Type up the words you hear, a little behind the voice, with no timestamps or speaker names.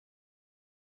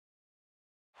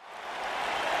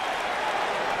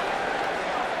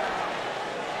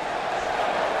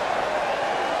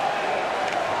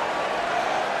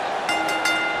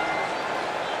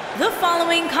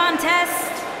following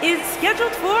contest is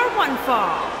scheduled for one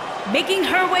fall. Making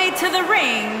her way to the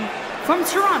ring from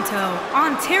Toronto,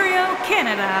 Ontario,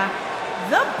 Canada,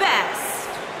 the Best.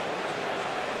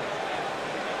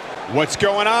 What's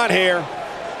going on here?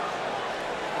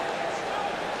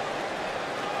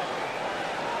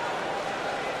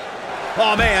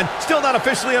 Oh man, still not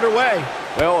officially underway.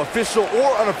 Well, official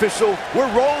or unofficial,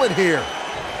 we're rolling here.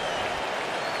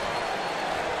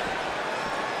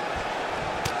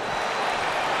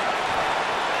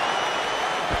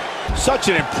 Such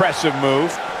an impressive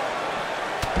move.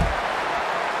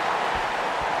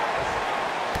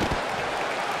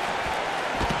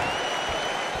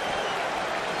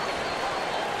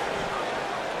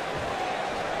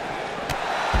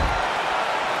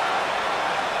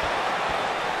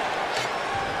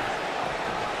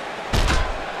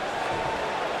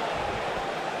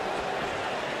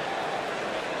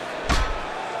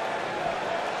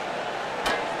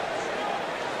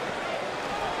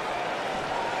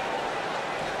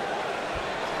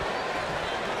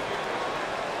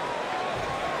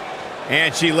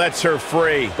 And she lets her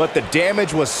free. But the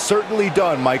damage was certainly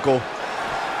done, Michael.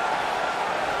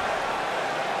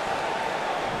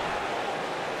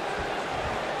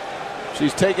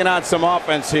 She's taking on some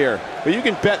offense here, but you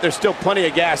can bet there's still plenty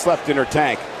of gas left in her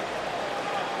tank.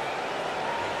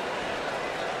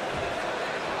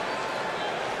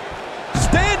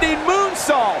 Standing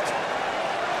moonsault.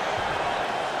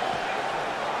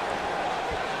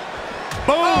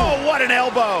 Boom! Oh, what an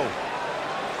elbow!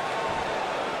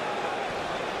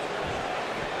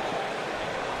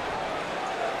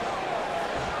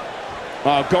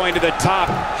 Oh, going to the top,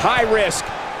 high risk.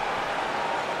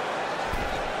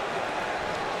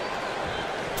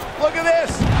 Look at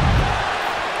this.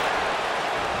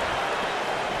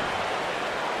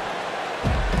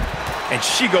 And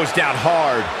she goes down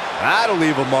hard. That'll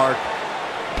leave a mark.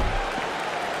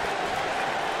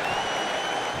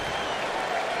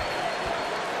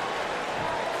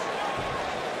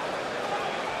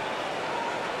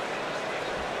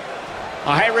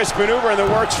 A high-risk maneuver in the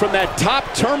works from that top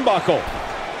turnbuckle.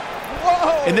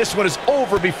 Whoa! And this one is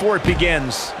over before it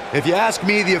begins. If you ask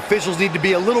me, the officials need to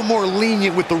be a little more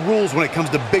lenient with the rules when it comes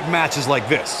to big matches like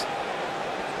this.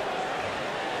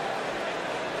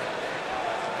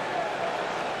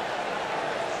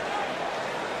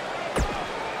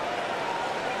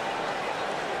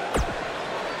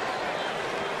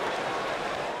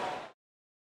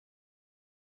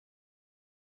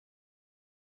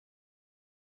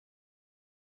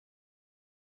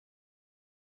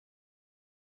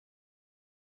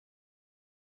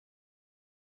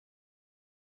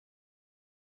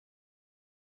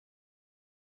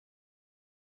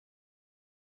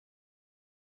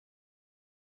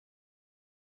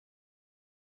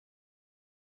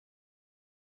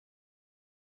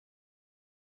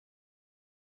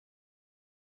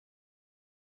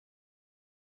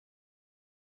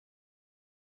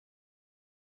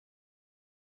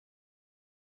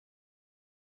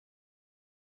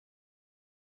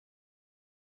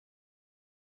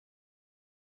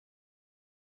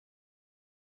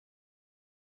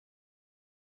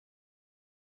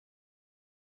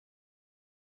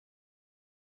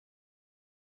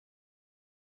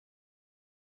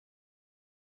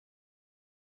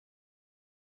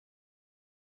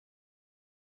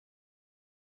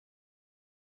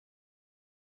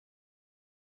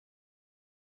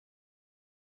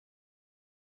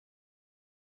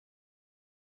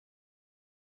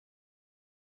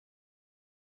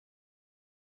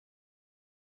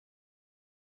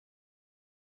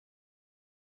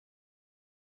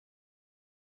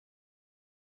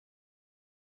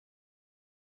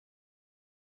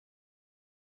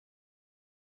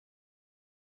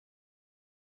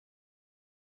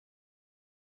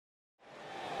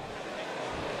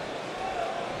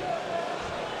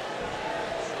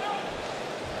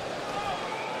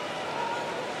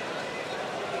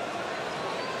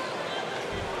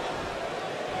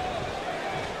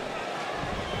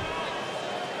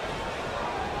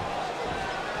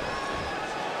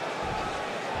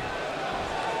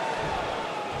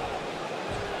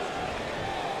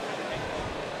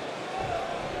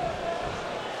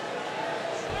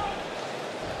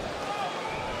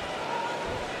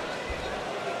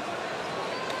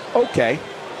 Okay.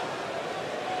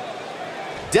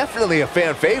 Definitely a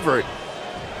fan favorite.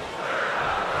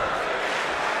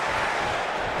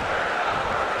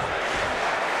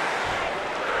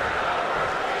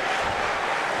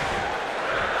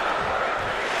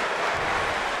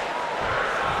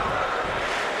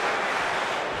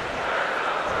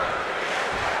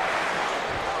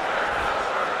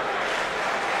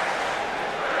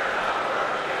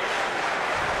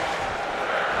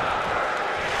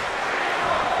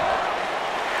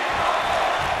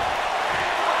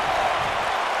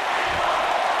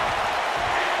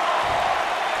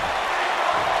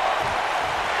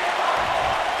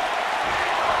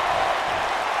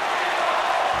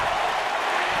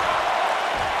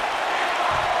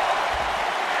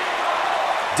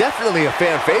 definitely a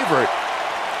fan favorite.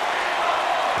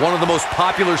 One of the most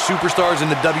popular superstars in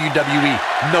the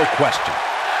WWE, no question.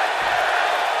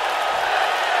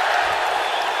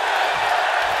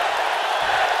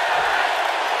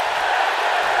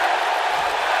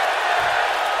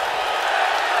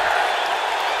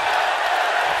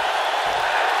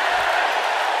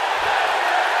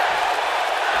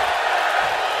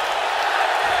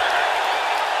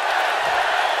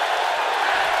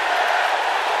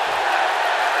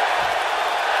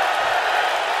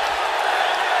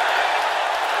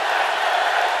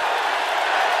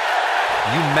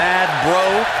 You mad, bro?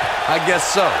 I guess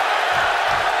so.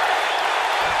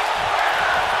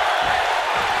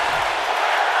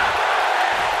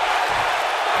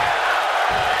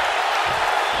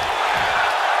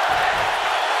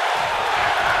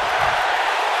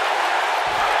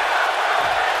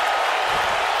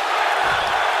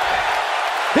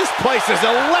 This place is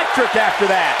electric after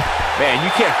that. Man,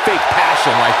 you can't fake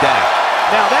passion like that.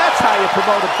 Now that's how you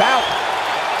promote a bout.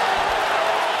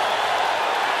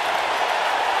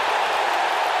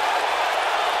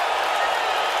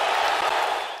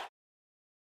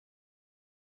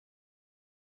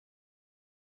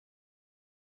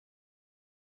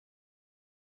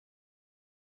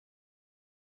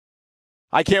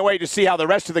 I can't wait to see how the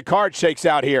rest of the card shakes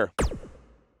out here.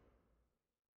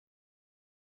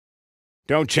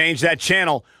 Don't change that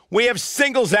channel. We have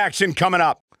singles action coming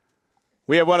up.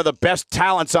 We have one of the best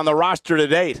talents on the roster to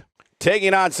date,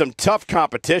 taking on some tough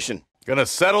competition. Gonna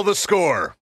settle the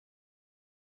score.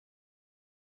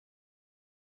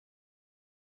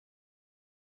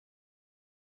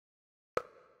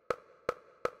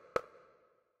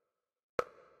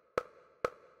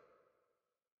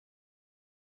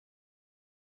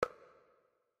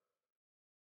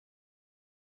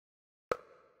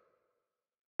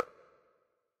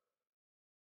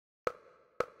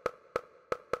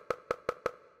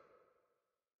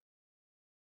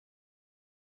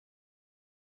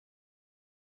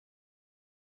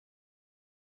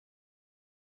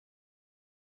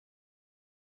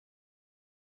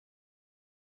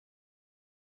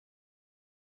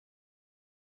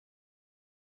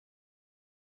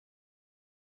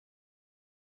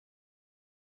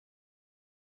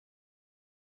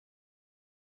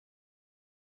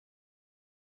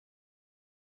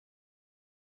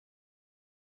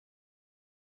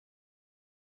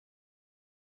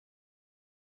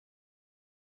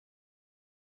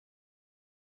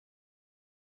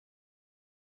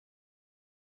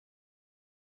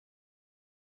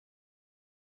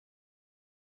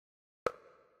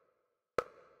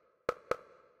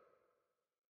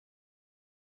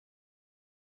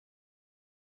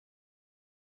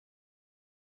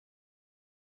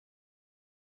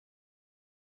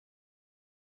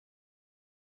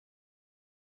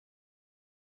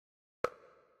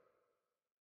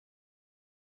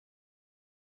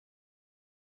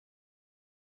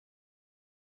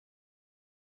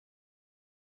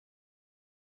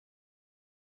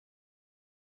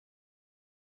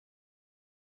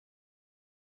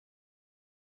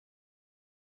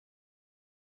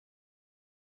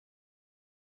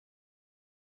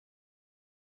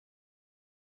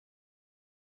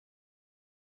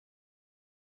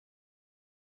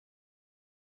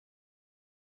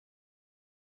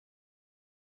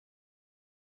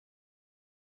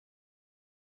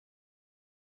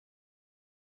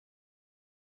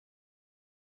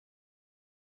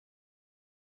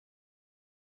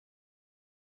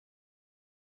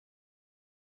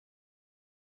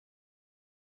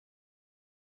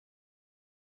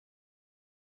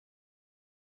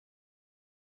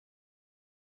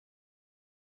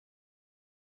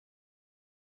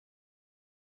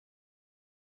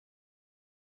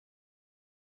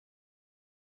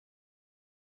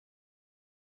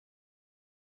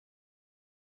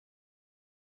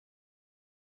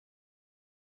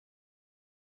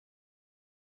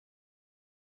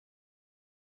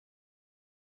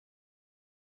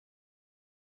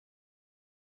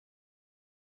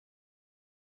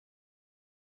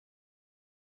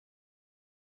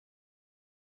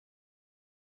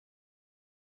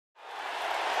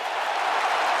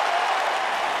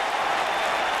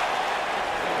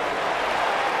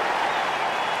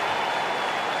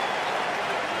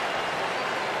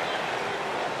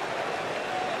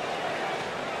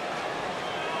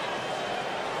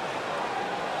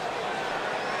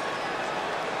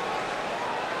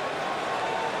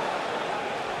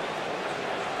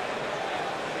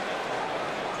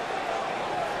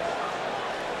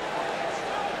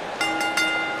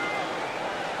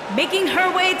 Making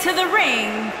her way to the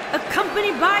ring,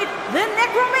 accompanied by the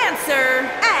Necromancer,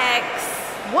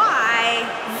 XYZ.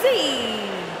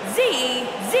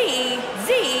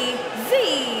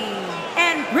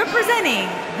 representing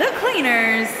the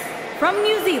Cleaners from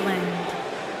New Zealand,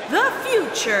 the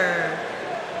Future.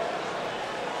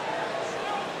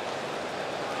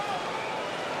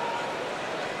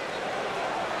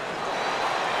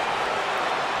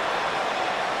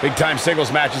 Big-time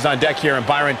singles matches on deck here. And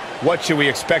Byron, what should we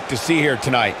expect to see here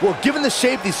tonight? Well, given the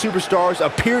shape these superstars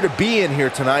appear to be in here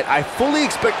tonight, I fully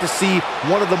expect to see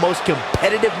one of the most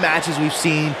competitive matches we've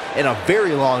seen in a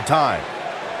very long time.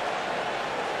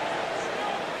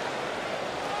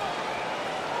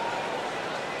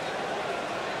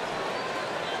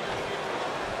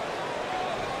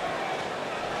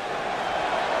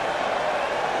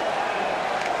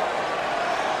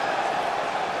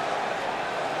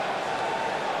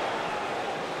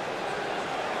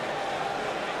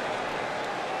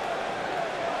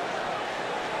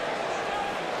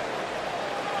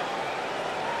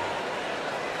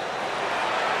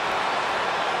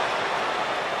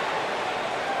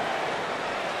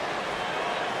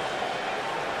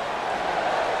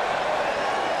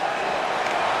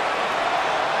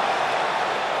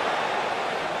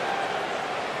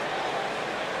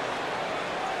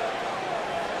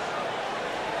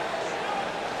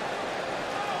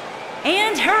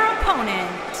 And her opponent,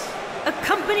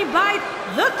 accompanied by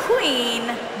the Queen,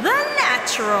 the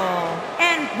Natural,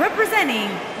 and representing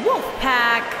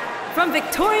Wolfpack from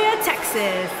Victoria,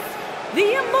 Texas,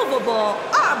 the Immovable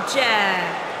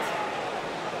Object.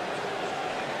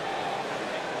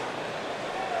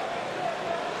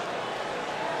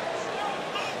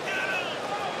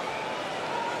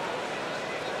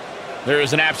 There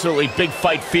is an absolutely big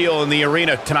fight feel in the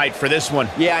arena tonight for this one.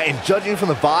 Yeah, and judging from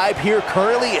the vibe here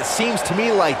currently, it seems to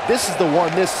me like this is the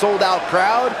one this sold-out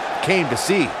crowd came to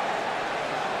see.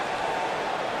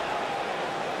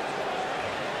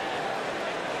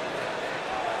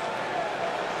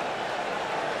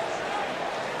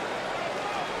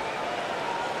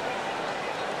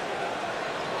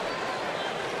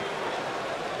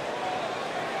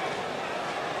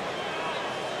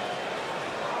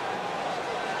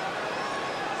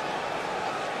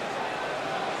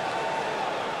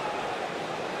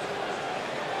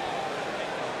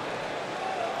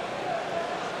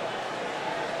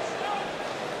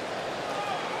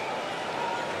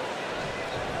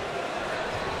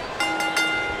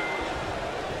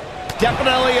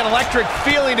 Definitely an electric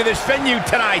feeling to this venue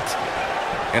tonight.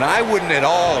 And I wouldn't at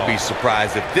all be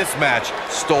surprised if this match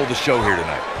stole the show here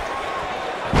tonight.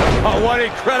 Oh, what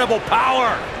incredible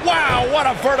power. Wow, what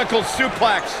a vertical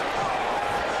suplex.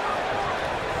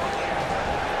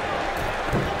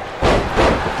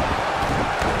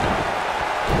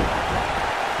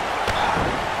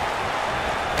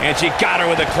 And she got her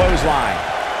with a clothesline.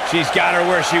 She's got her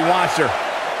where she wants her.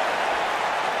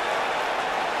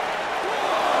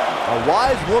 A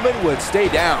wise woman would stay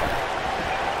down.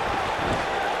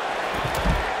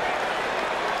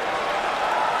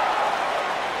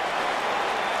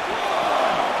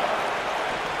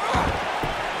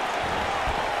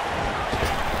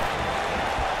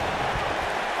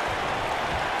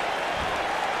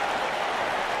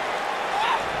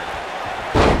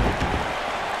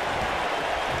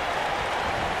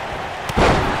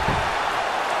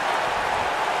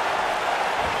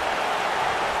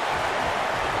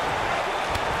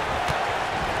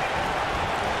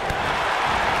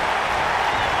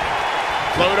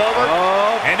 Float over,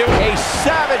 and do a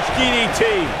savage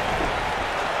DDT.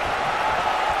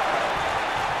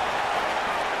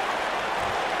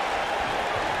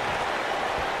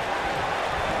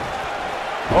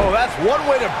 Oh, that's one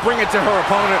way to bring it to her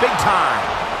opponent. Big time.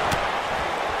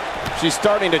 She's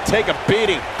starting to take a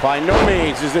beating. By no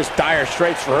means is this dire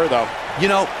straits for her, though. You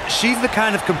know, she's the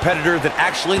kind of competitor that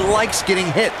actually likes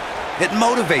getting hit. It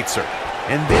motivates her.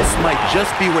 And this might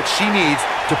just be what she needs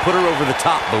to put her over the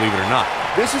top, believe it or not.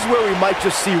 This is where we might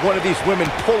just see one of these women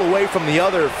pull away from the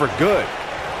other for good.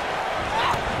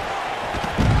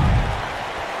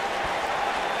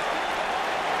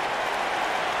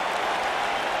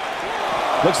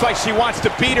 Looks like she wants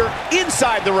to beat her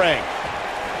inside the ring.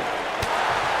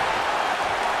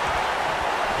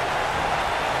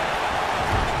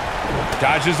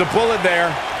 Dodges a bullet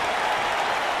there.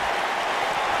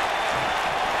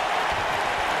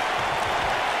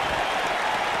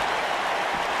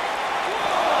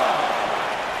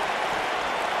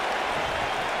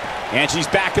 And she's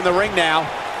back in the ring now.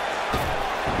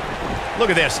 Look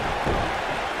at this.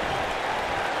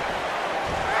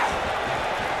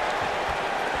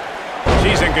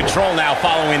 She's in control now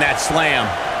following that slam.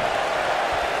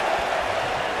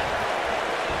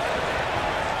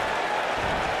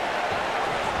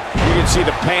 You can see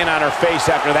the pain on her face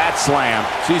after that slam.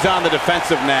 She's on the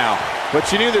defensive now. But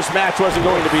she knew this match wasn't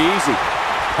going to be easy.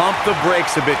 Pump the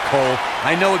brakes a bit, Cole.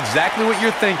 I know exactly what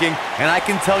you're thinking, and I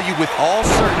can tell you with all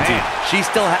certainty, she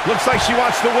still has... Looks like she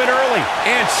wants to win early,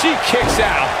 and she kicks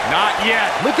out. Not yet.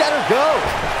 Look at her go.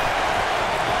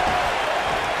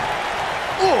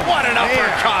 Ooh, what an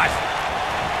uppercut.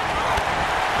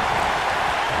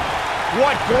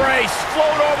 What grace.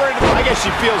 Float over into the... I guess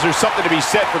she feels there's something to be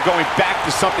said for going back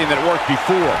to something that worked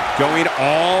before. Going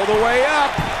all the way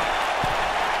up.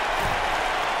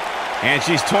 And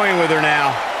she's toying with her now.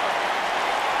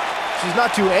 She's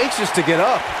not too anxious to get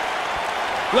up.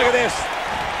 Look at this.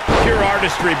 Pure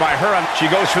artistry by her. She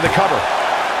goes for the cover.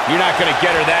 You're not going to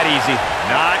get her that easy.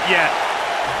 Not yet.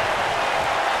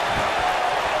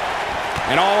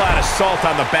 An all-out assault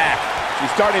on the back. She's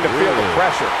starting to feel the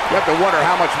pressure. You have to wonder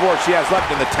how much more she has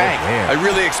left in the tank. I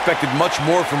really expected much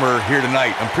more from her here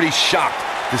tonight. I'm pretty shocked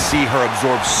to see her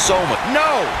absorb so much.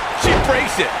 No! She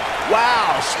breaks it.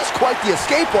 Wow, she's quite the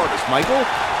escape artist, Michael.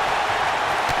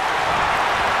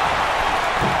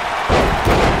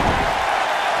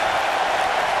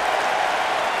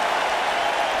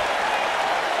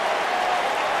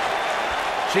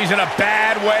 She's in a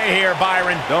bad way here,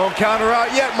 Byron. Don't count her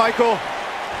out yet, Michael.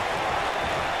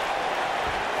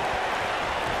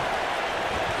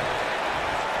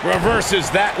 Reverses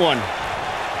that one.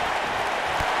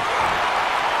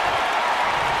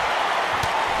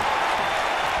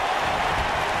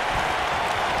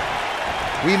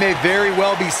 We may very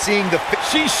well be seeing the...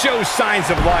 She shows signs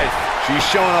of life. She's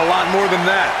showing a lot more than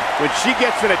that. When she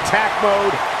gets in attack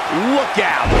mode, look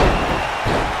out.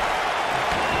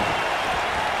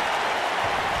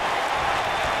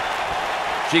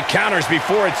 She counters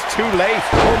before it's too late.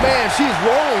 Oh, man, she's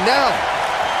rolling now.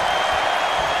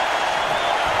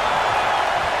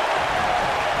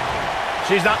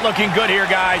 She's not looking good here,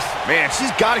 guys. Man,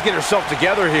 she's got to get herself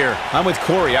together here. I'm with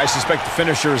Corey. I suspect the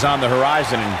finisher is on the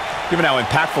horizon, and given how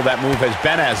impactful that move has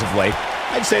been as of late,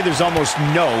 I'd say there's almost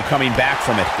no coming back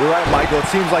from it. You're right, Michael.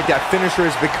 It seems like that finisher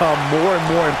has become more and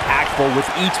more impactful with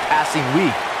each passing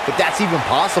week, if that's even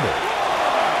possible.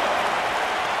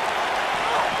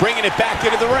 Bringing it back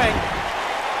into the ring.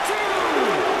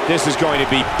 This is going to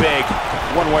be big,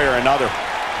 one way or another.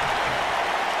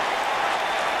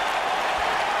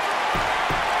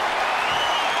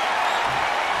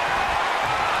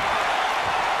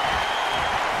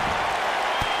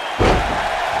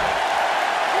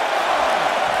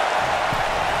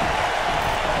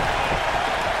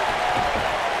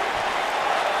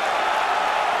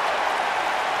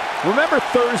 Remember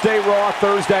Thursday, Raw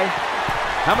Thursday?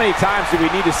 How many times do we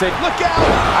need to say, look out?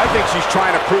 I think she's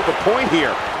trying to prove a point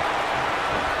here.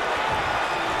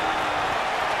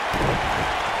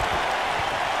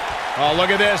 Oh, look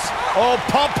at this. Oh,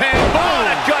 pump hand. Oh,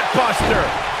 a gut buster.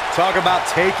 Talk about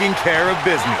taking care of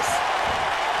business.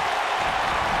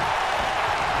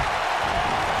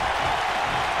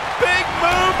 Big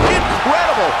move.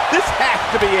 Incredible. This has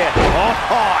to be it.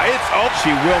 Oh, it's over. She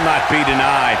will not be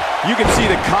denied. You can see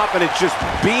the confidence just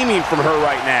beaming from her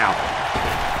right now.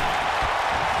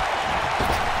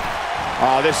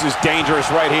 Oh, this is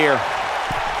dangerous right here.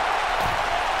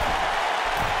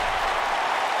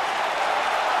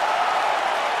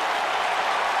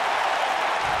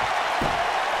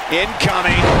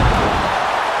 Incoming.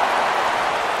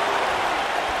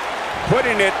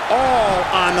 Putting it all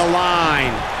on the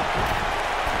line.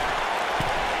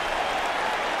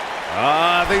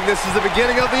 I think this is the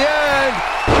beginning of the end.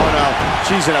 Oh, no.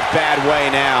 She's in a bad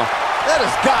way now. That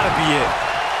has got to be it.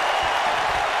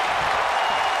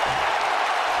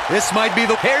 This might be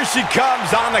the... Here she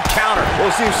comes on the counter.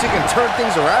 We'll see if she can turn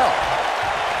things around.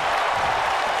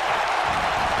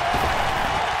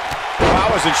 Well, I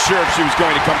wasn't sure if she was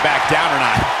going to come back down or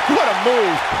not. What a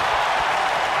move.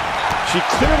 She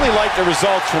clearly liked the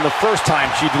results from the first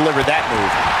time she delivered that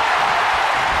move.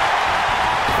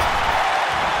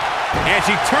 And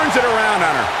she turns it around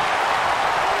on her.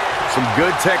 Some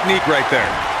good technique right there.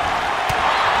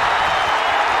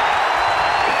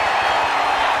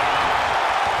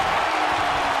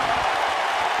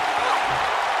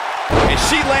 And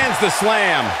she lands the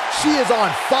slam. She is on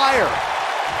fire.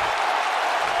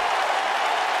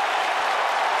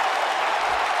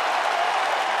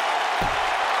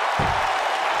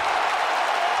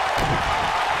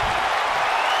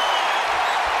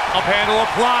 Up handle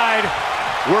applied.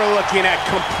 We're looking at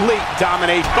complete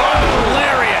domination. Oh,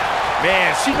 lariat.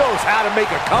 Man, she knows how to make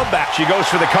a comeback. She goes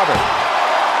for the cover.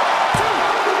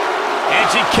 And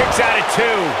she kicks out at 2.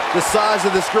 The size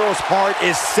of this girl's heart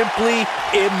is simply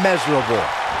immeasurable.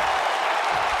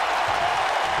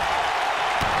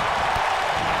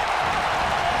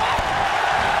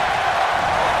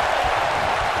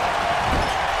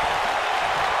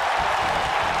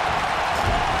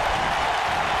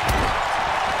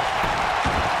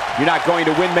 You're not going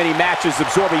to win many matches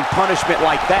absorbing punishment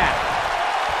like that.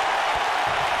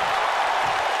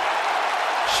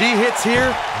 She hits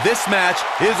here, this match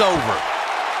is over.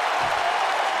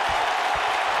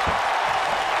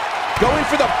 Going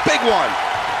for the big one.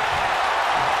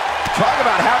 Talk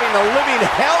about having the living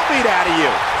hell beat out of you.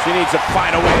 She needs to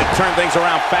find a way to turn things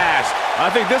around fast.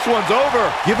 I think this one's over.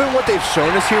 Given what they've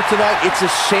shown us here tonight, it's a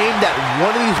shame that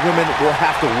one of these women will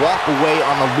have to walk away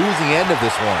on the losing end of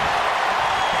this one.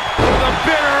 The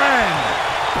bitter end.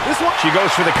 This one. She goes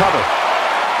for the cover.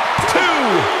 2.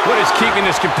 What is keeping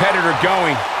this competitor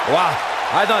going? Wow,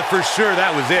 I thought for sure that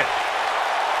was it.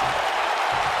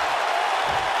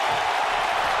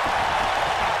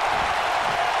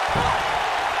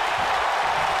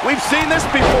 We've seen this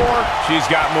before. She's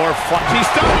got more fun. She's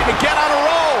starting to get on a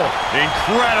roll.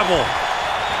 Incredible.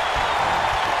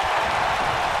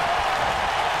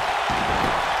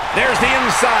 There's the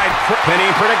inside. Penny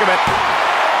predicament.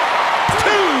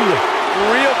 2.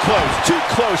 Real close. Too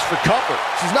close for comfort.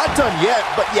 She's not done yet,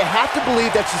 but you have to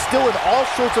believe that she's still in all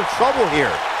sorts of trouble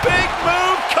here. Big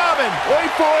move coming.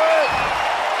 Wait for it.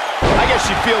 I guess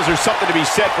she feels there's something to be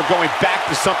said for going back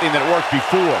to something that worked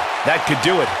before. That could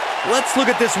do it. Let's look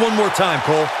at this one more time,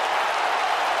 Cole.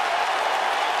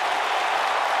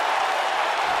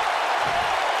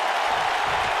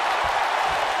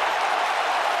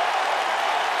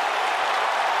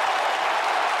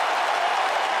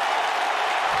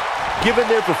 Given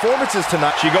their performances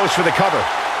tonight, She goes for the cover.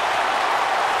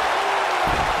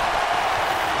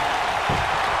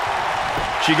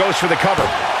 She goes for the cover.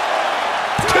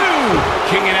 2!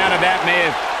 Kicking out of that may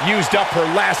have used up her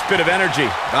last bit of energy.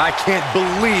 I can't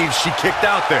believe she kicked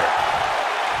out there.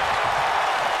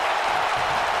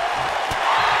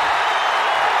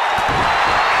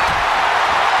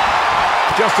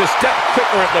 Just a step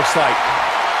quicker, it looks like.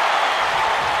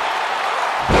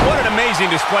 What an amazing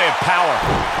display of power.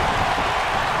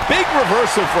 Big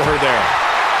reversal for her there.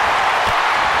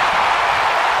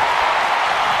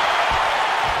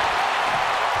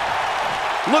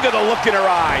 Look at the look in her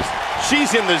eyes.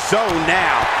 She's in the zone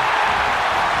now.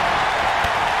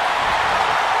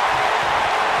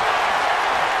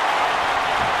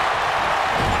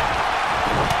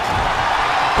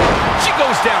 She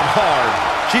goes down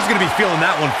hard. She's going to be feeling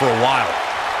that one for a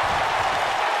while.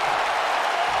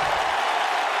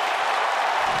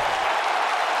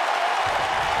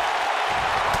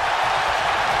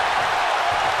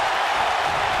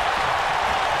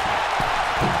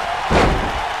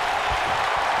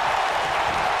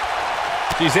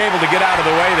 She's able to get out of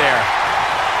the way there.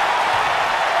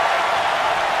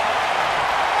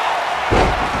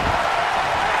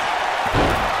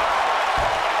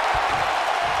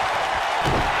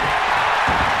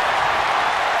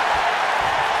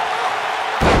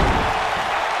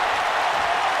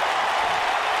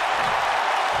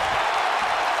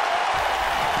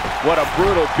 What a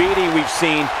brutal beating we've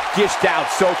seen dished out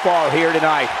so far here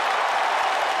tonight.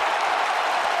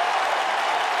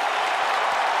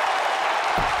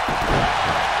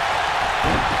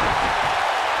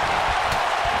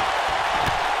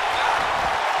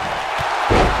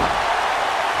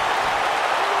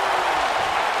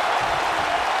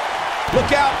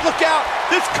 Look out, look out.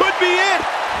 This could be it.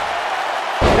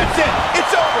 That's it.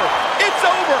 It's over. It's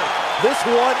over. this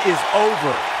one is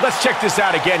over. Let's check this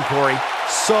out again, Corey.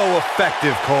 So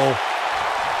effective, Cole.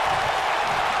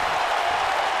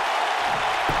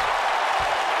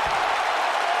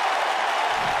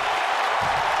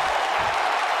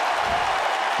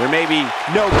 There may be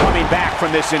no coming back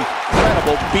from this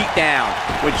incredible beatdown.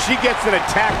 When she gets in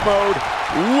attack mode,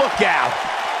 look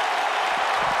out.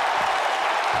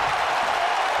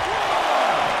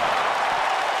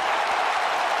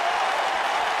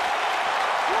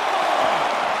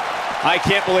 I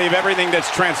can't believe everything that's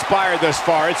transpired thus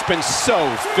far. It's been so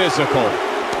physical.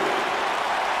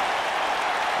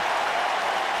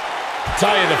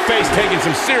 Tell you, the face taking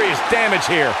some serious damage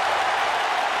here.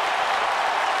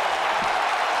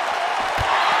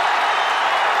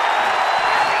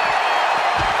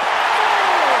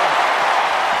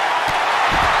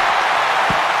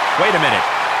 Wait a minute.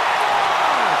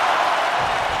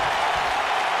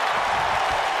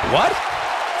 What?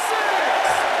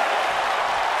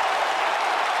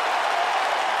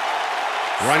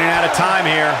 Running out of time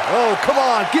here. Oh, come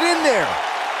on, get in there. 8,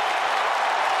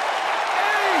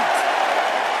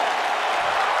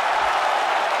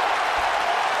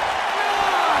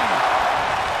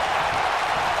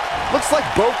 9. Looks like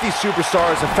both these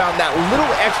superstars have found that little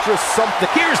extra something.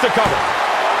 Here's the cover.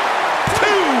 2,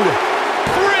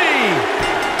 3.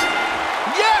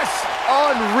 Yes!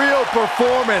 Unreal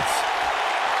performance.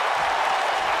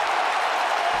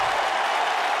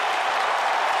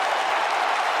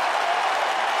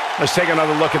 Let's take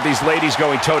another look at these ladies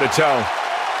going toe-to-toe.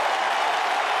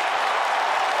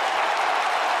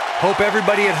 Hope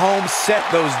everybody at home set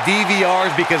those DVRs,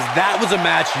 because that was a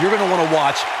match you're going to want to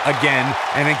watch again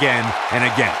and again and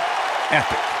again.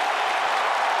 Epic.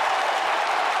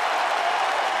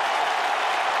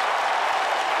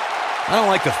 I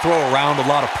don't like to throw around a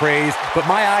lot of praise, but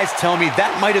my eyes tell me that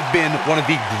might have been one of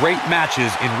the great matches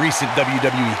in recent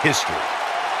WWE history.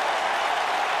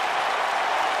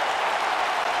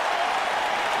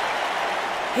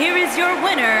 Here is your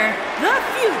winner, The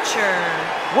Future.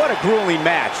 What a grueling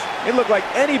match. It looked like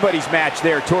anybody's match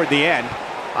there toward the end.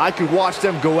 I could watch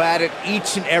them go at it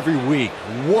each and every week.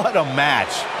 What a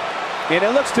match. And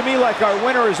it looks to me like our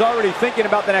winner is already thinking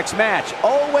about the next match.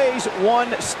 Always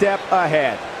one step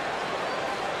ahead.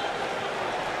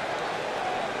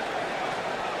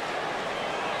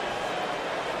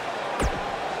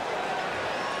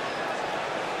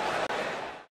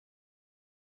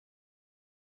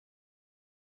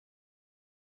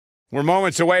 We're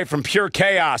moments away from pure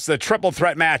chaos. The triple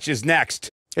threat match is next.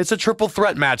 It's a triple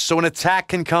threat match, so an attack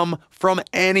can come from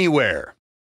anywhere.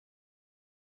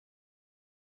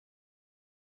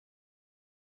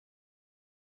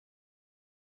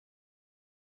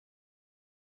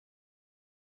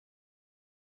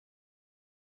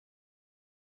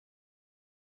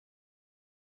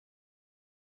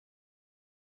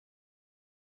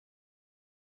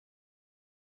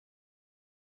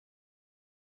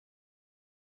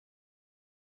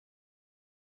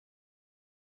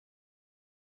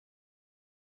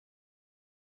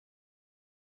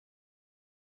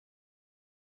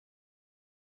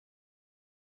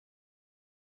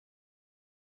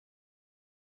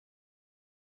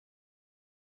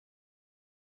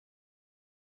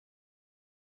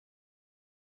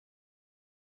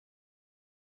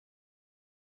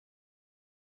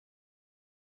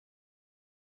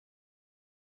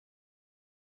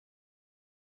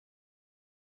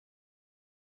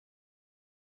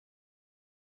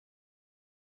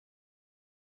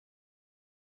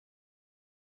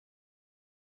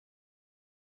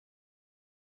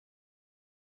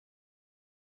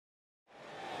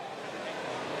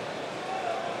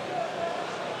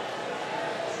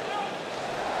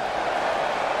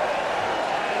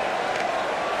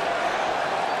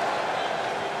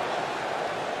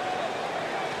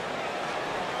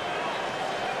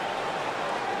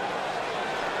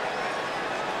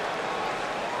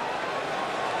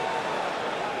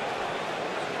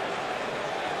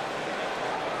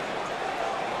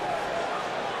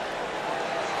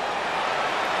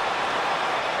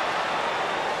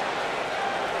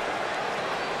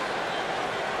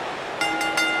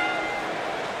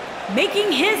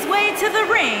 Making his way to the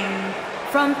ring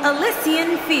from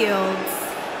Elysian Fields,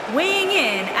 weighing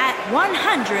in at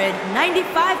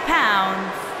 195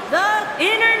 pounds, the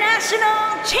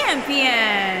International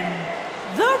Champion,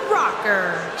 the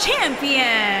Rocker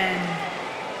Champion.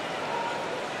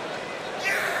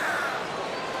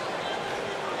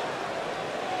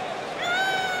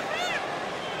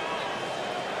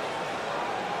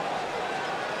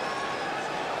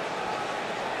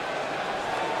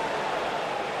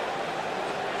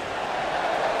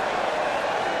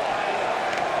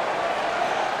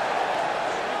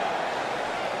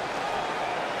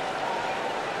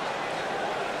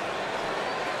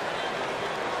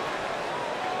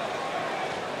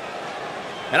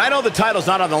 And I know the title's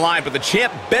not on the line, but the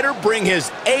champ better bring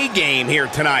his A-game here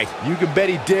tonight. You can bet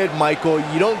he did, Michael.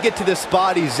 You don't get to the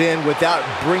spot he's in without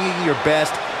bringing your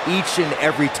best each and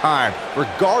every time,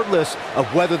 regardless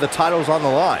of whether the title's on the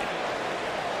line.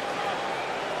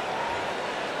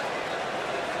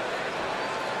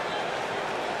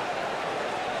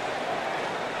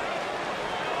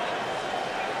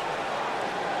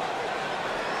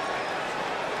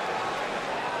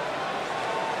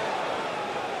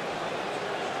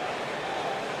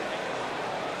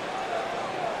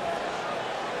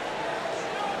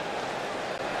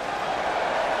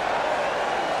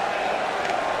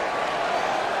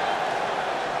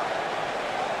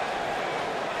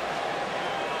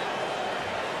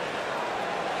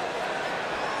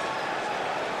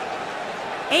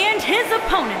 And his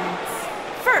opponents,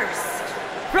 first,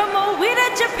 from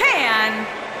Owita, Japan,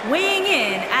 weighing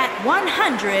in at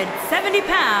 170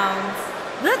 pounds,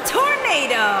 the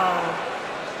Tornado.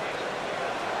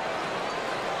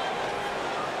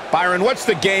 Byron, what's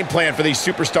the game plan for these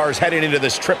superstars heading into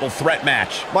this triple threat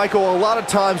match? Michael, a lot of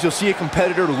times you'll see a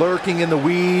competitor lurking in the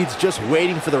weeds, just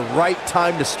waiting for the right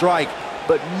time to strike.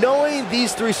 But knowing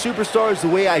these three superstars the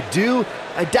way I do,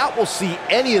 I doubt we'll see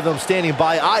any of them standing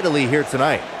by idly here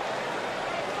tonight.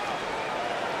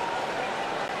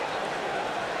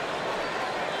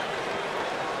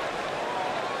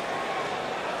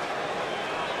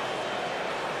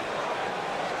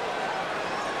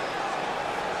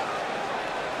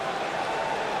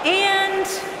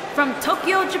 from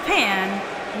Tokyo, Japan,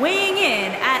 weighing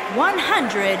in at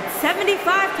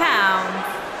 175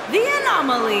 pounds, the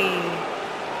Anomaly.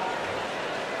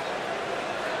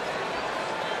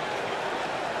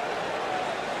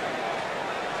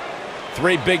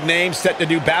 Three big names set to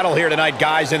do battle here tonight,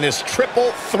 guys, in this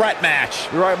triple threat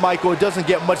match. You're right, Michael. It doesn't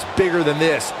get much bigger than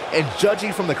this. And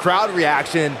judging from the crowd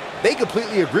reaction, they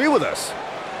completely agree with us.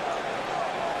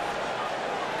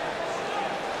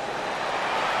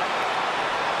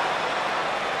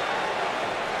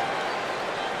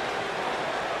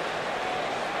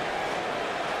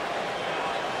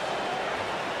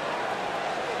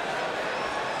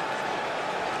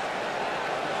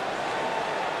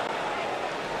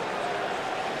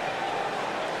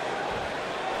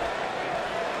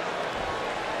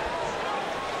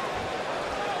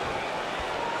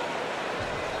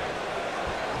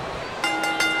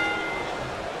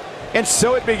 And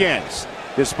so it begins.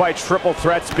 Despite triple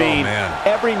threats being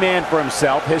every man for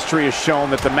himself, history has shown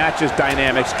that the match's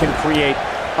dynamics can create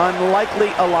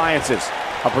unlikely alliances.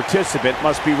 A participant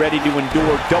must be ready to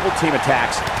endure double-team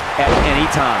attacks at any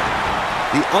time.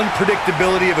 The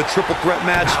unpredictability of a triple threat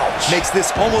match makes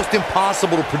this almost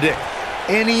impossible to predict.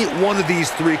 Any one of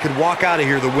these three could walk out of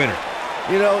here the winner.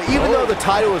 You know, even though the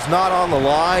title is not on the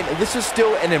line, this is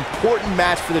still an important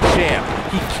match for the champ.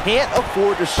 He can't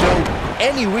afford to show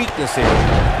any weakness here.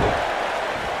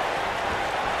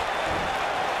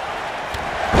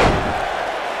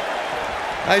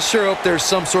 I sure hope there's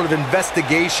some sort of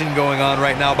investigation going on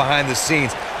right now behind the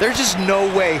scenes. There's just no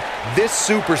way this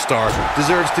superstar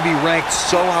deserves to be ranked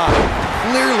so high.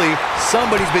 Clearly,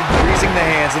 somebody's been greasing the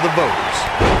hands of the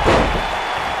voters.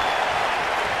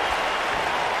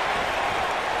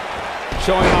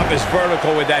 Showing off his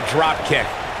vertical with that drop kick.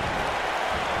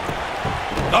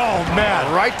 Oh, man,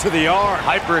 right to the arm.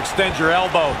 Hyperextend your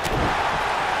elbow.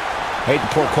 Hate to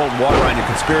pour cold water on your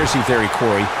conspiracy theory,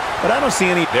 Corey, but I don't see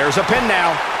any. There's a pin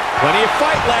now. Plenty of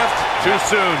fight left. Too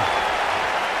soon.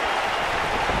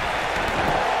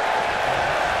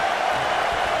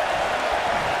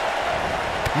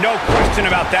 No question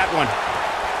about that one.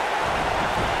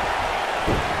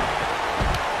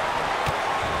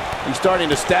 He's starting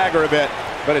to stagger a bit,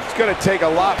 but it's going to take a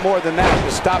lot more than that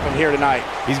to stop him here tonight.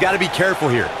 He's got to be careful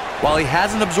here. While he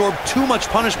hasn't absorbed too much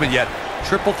punishment yet,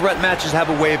 triple threat matches have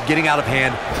a way of getting out of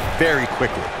hand very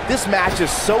quickly. This match is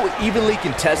so evenly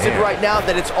contested right now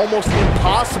that it's almost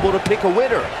impossible to pick a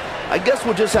winner. I guess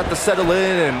we'll just have to settle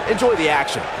in and enjoy the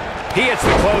action. He hits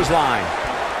the clothesline.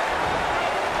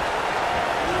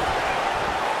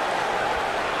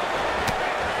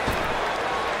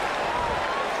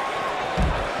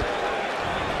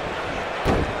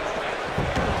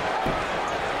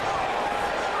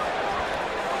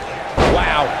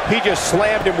 He just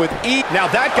slammed him with ease.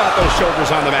 Now that got those shoulders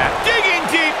on the mat. Digging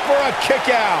deep for a kick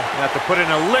out. You have to put in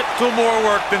a little more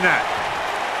work than that.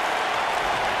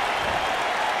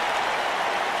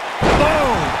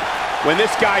 Boom! When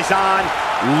this guy's on,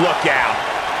 look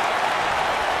out.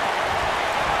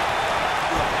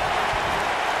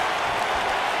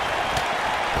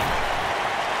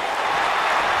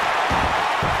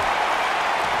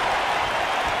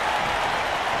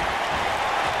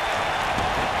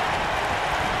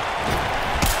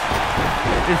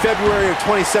 In February of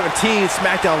 2017,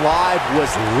 SmackDown Live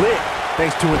was lit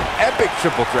thanks to an epic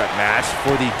triple threat match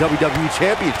for the WWE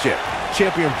Championship.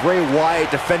 Champion Bray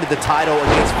Wyatt defended the title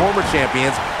against former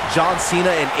champions John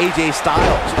Cena and AJ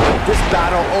Styles. This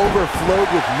battle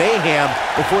overflowed with mayhem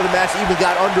before the match even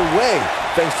got underway,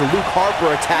 thanks to Luke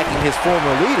Harper attacking his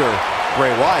former leader,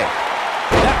 Bray Wyatt.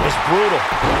 That was brutal.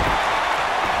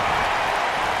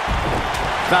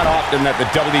 Not often that the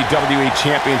WWE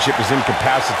Championship is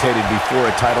incapacitated before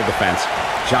a title defense.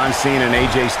 John Cena and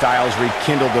AJ Styles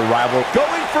rekindled the rivalry.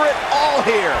 Going for it all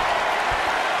here.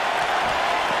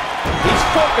 He's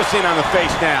focusing on the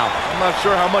face now. I'm not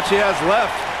sure how much he has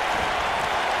left.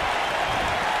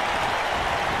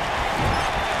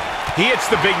 He hits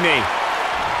the big knee.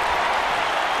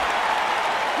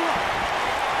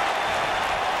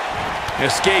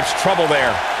 Escapes trouble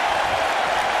there.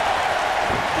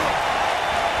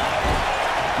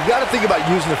 You got to think about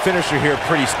using the finisher here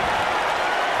pretty.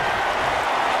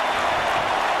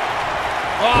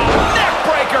 Oh, neck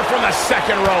breaker from the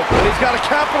second rope. But he's got to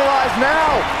capitalize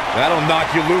now. That'll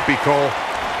knock you loopy, Cole.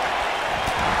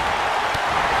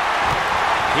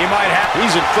 He might have.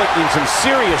 He's inflicting some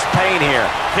serious pain here.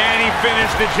 Can he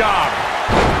finish the job?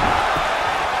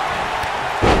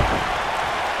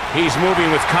 He's moving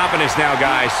with confidence now,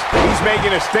 guys. He's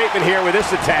making a statement here with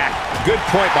this attack. Good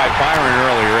point by Byron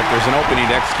earlier. If there's an opening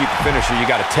to execute the finisher, you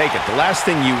got to take it. The last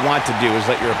thing you want to do is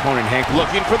let your opponent hang.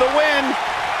 Looking for the win.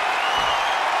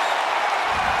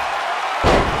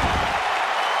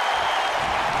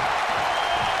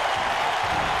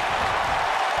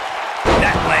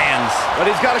 is. But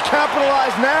he's got to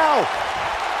capitalize now.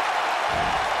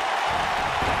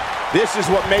 This is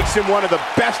what makes him one of the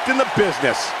best in the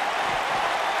business.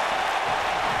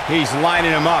 He's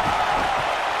lining him up.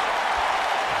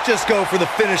 Just go for the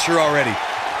finisher already.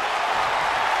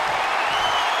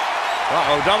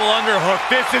 Uh-oh, double underhook.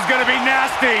 This is going to be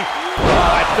nasty.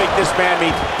 I think this man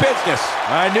means business.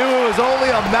 I knew it was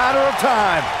only a matter of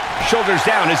time. Shoulders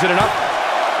down, is it enough?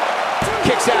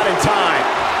 Kicks out in time.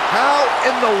 How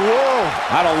in the world?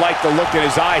 I don't like the look in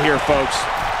his eye here, folks.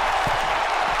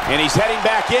 And he's heading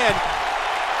back in.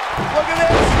 Look at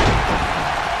this.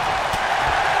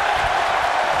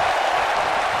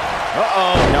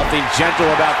 Uh-oh. Nothing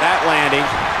gentle about that landing.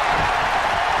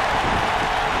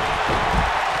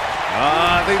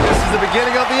 I think this is the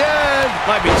beginning of the end.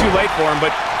 Might be too late for him, but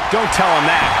don't tell him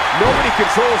that. Nobody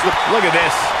controls the... Look at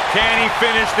this. Can he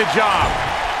finish the job?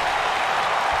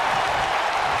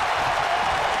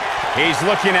 He's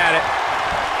looking at it.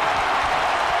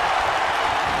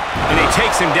 And he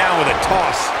takes him down with a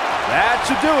toss. That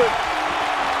should do it.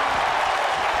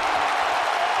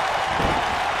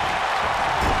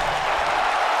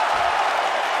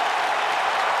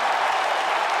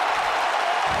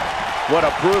 What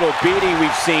a brutal beating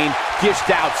we've seen dished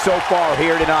out so far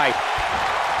here tonight.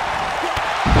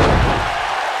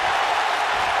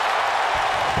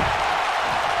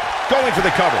 Going for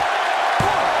the cover.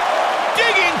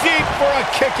 Digging deep for a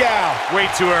kick out. Way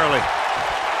too early.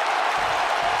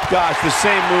 Gosh, the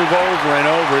same move over and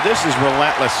over. This is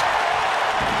relentless.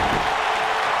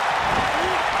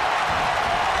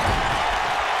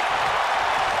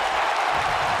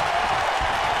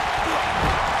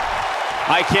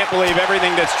 I can't believe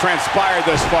everything that's transpired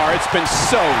thus far. It's been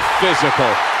so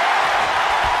physical.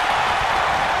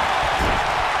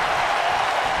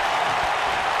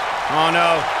 Oh,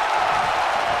 no.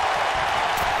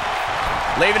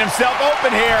 Leaving himself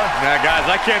open here. Now, guys,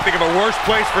 I can't think of a worse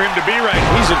place for him to be right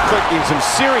now. He's inflicting some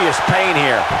serious pain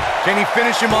here. Can he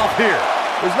finish him off here?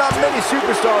 There's not many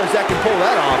superstars that can pull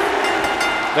that off.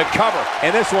 The cover,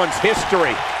 and this one's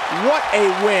history. What a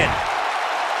win.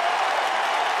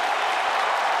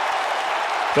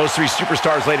 Those three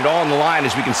superstars laid it all on the line,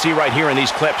 as we can see right here in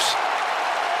these clips.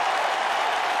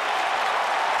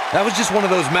 That was just one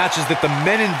of those matches that the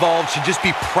men involved should just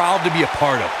be proud to be a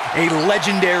part of. A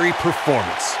legendary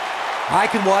performance.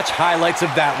 I could watch highlights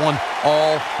of that one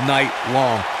all night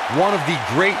long. One of the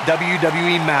great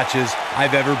WWE matches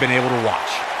I've ever been able to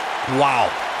watch.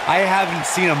 Wow. I haven't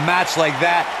seen a match like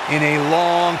that in a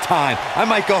long time. I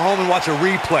might go home and watch a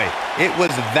replay. It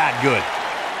was that good.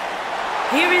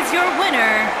 Here is your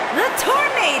winner, the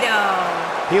Tornado.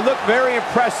 He looked very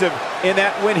impressive in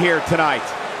that win here tonight.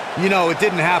 You know, it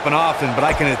didn't happen often, but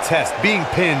I can attest, being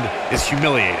pinned is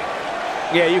humiliating.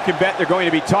 Yeah, you can bet they're going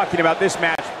to be talking about this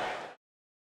match.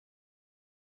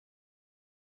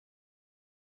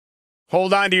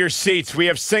 Hold on to your seats. We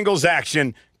have singles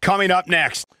action coming up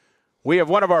next. We have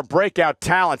one of our breakout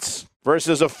talents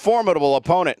versus a formidable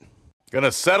opponent.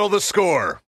 Gonna settle the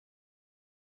score.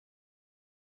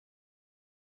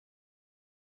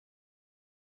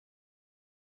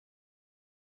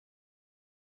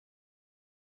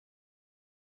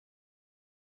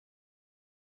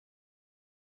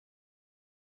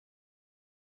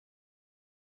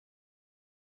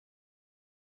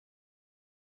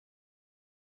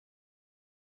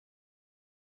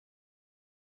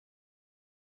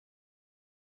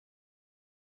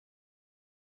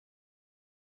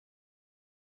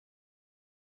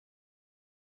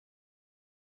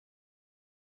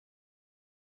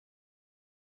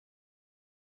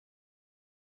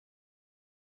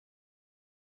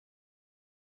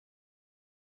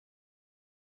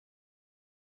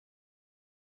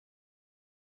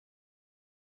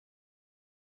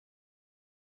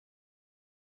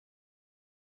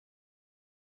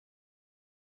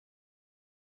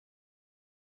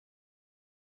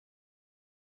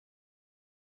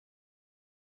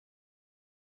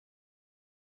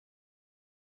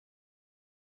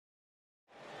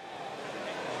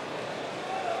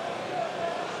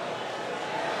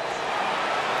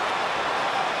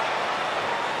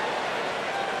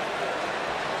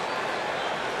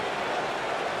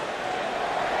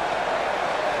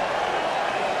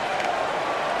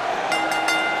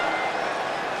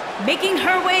 Making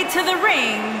her way to the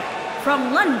ring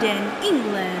from London,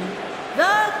 England,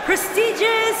 the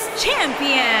prestigious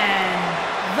champion,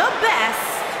 the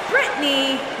best,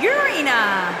 Brittany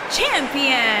Urena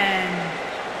champion.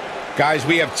 Guys,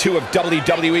 we have two of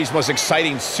WWE's most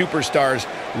exciting superstars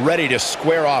ready to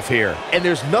square off here. And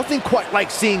there's nothing quite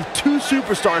like seeing two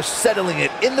superstars settling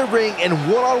it in the ring in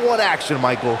one-on-one action,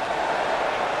 Michael.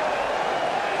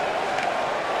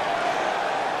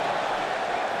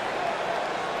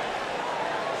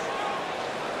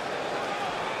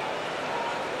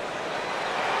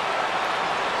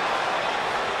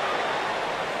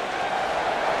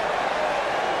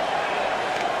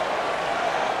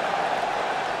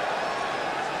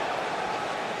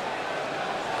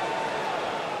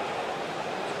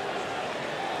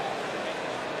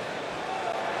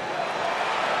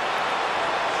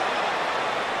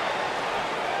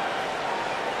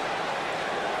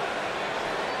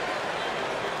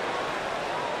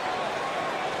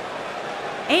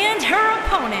 And her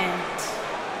opponent,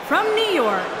 from New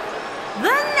York,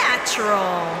 The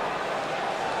Natural.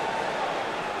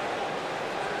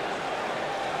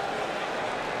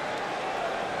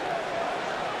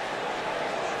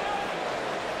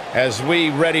 As we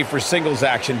ready for singles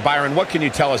action, Byron, what can you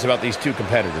tell us about these two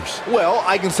competitors? Well,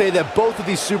 I can say that both of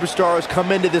these superstars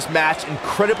come into this match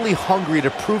incredibly hungry to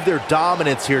prove their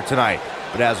dominance here tonight.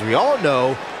 But as we all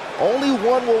know, only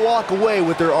one will walk away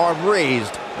with their arm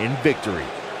raised in victory.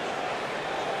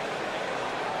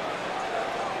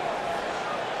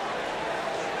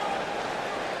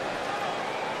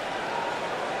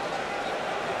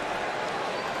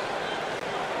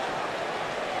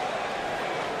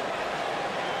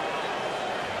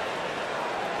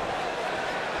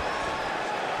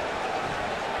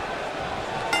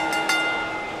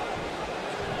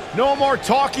 No more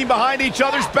talking behind each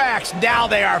other's backs. Now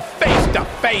they are face to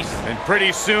face. And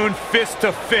pretty soon, fist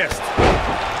to fist.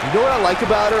 You know what I like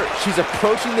about her? She's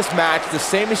approaching this match the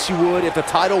same as she would if the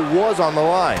title was on the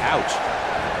line. Ouch.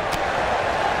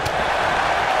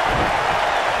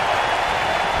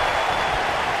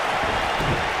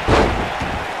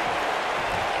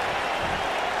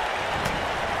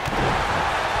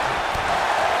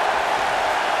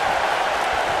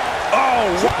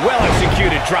 Oh, well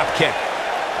executed drop kick.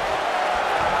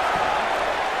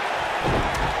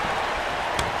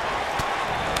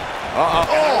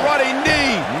 Oh, running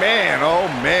knee. Man, oh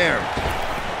man.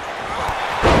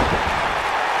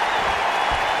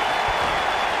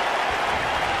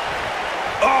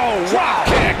 Oh, wow.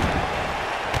 Kick.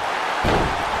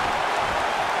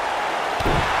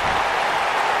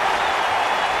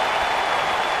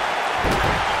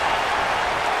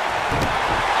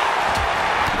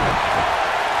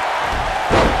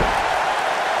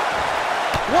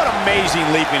 What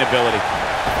amazing leaping ability.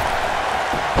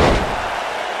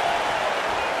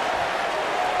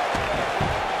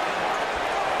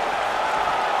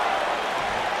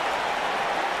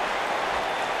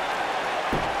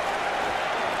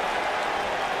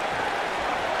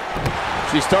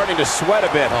 She's starting to sweat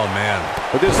a bit. Oh, man.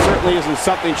 But this certainly isn't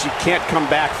something she can't come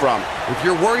back from. If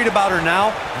you're worried about her now,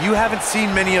 you haven't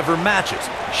seen many of her matches.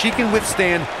 She can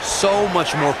withstand so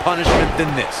much more punishment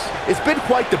than this. It's been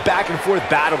quite the back and forth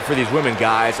battle for these women,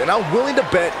 guys, and I'm willing to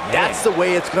bet that's the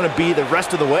way it's going to be the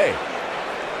rest of the way.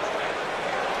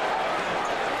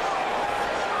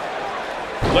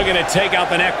 Looking to take out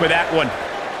the neck with that one.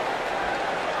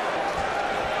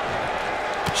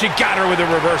 She got her with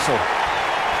a reversal.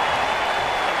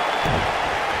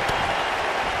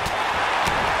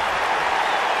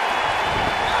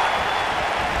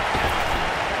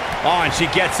 Oh, and she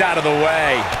gets out of the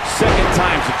way. Second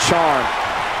time's a charm.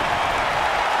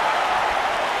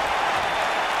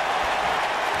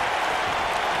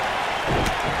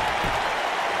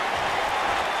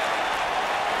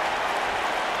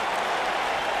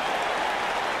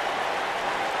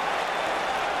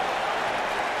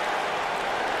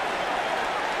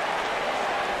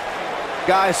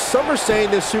 Guys, some are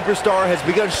saying this superstar has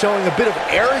begun showing a bit of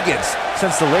arrogance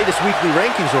since the latest weekly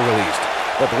rankings were released.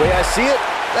 But the way I see it,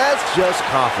 that's just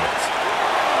confidence.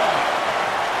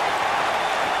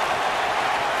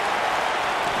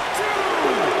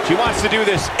 She wants to do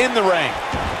this in the ring.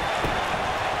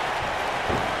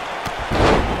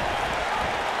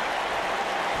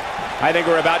 I think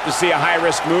we're about to see a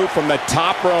high-risk move from the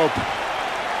top rope.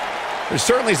 There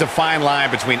certainly is a fine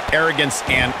line between arrogance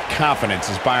and confidence,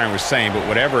 as Byron was saying, but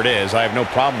whatever it is, I have no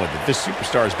problem with it. This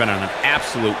superstar has been on an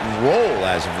absolute roll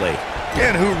as of late.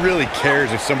 And who really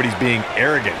cares if somebody's being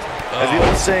arrogant? As the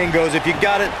old saying goes, if you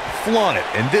got it, flaunt it.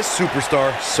 And this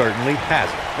superstar certainly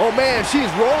has it. Oh man, she's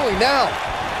rolling now.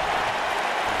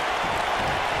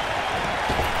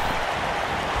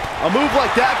 A move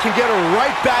like that can get her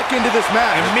right back into this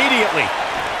match. Immediately.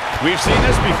 We've seen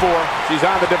this before. She's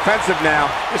on the defensive now.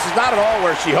 This is not at all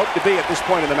where she hoped to be at this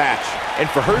point in the match. And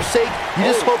for her sake, you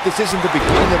just hope this isn't the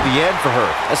beginning of the end for her,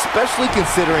 especially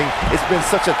considering it's been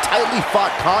such a tightly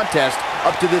fought contest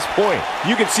up to this point.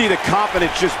 You can see the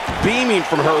confidence just beaming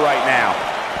from her right now.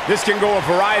 This can go a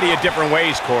variety of different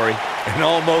ways, Corey. And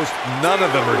almost none of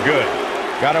them are good.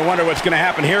 Gotta wonder what's gonna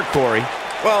happen here, Corey.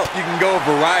 Well, you can go a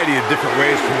variety of different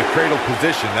ways from the cradle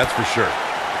position, that's for sure.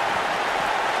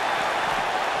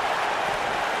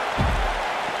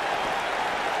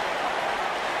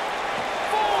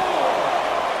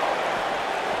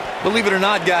 Believe it or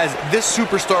not, guys, this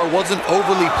superstar wasn't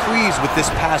overly pleased with this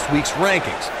past week's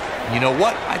rankings. You know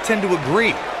what? I tend to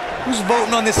agree. Who's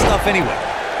voting on this stuff anyway?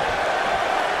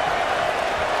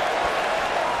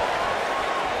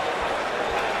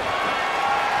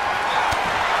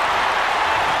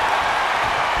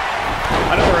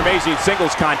 Another amazing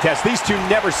singles contest. These two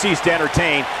never cease to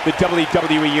entertain the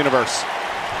WWE Universe.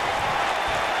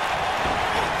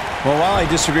 Well, while I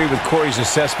disagree with Corey's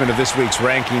assessment of this week's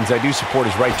rankings, I do support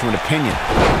his right to an opinion.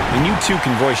 And you too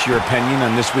can voice your opinion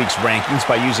on this week's rankings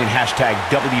by using hashtag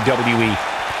WWE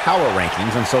Power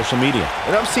Rankings on social media.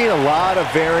 And I'm seeing a lot of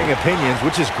varying opinions,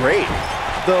 which is great.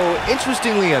 Though,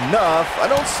 interestingly enough, I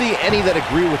don't see any that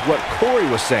agree with what Corey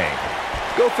was saying.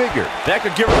 Go figure. That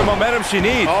could give her the momentum she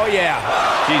needs. Oh, yeah.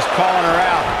 She's calling her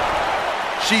out.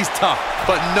 She's tough,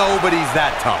 but nobody's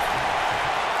that tough.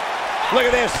 Look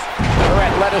at this. Her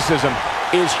athleticism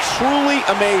is truly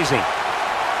amazing.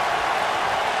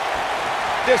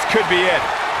 This could be it.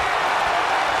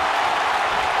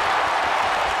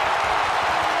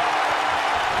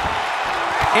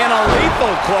 And a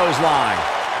lethal clothesline.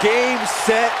 Game,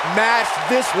 set, match.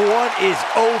 This one is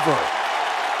over.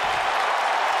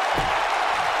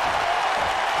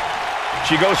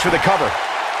 She goes for the cover.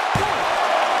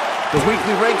 The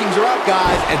weekly rankings are up,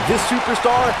 guys, and this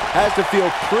superstar has to feel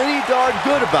pretty darn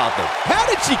good about them. How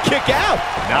did she kick out?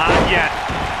 Not yet.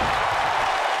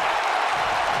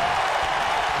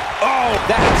 Oh,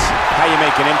 that's how you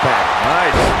make an impact.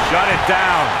 Nice. Shut it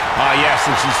down. Oh, yes,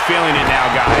 and she's feeling it now,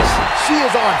 guys. She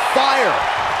is on fire.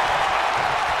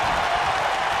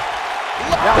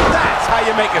 Now that's how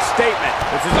you make a statement.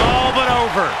 This is all but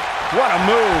over. What a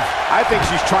move. I think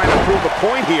she's trying to prove a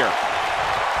point here.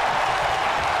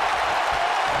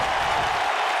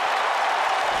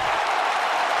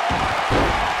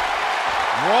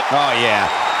 Oh, yeah.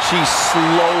 She's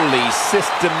slowly,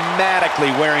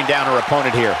 systematically wearing down her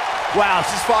opponent here. Wow,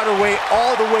 she's fought her way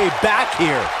all the way back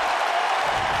here.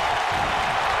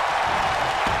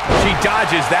 She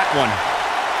dodges that one.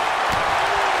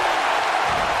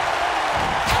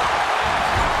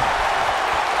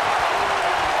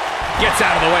 Gets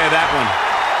out of the way of that one.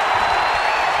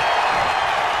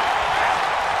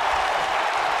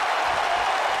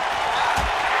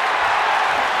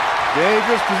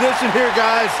 Dangerous position here,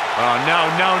 guys. Oh,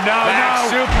 no, no, no, Back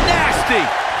no. soup. Nasty.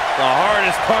 The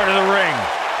hardest part of the ring.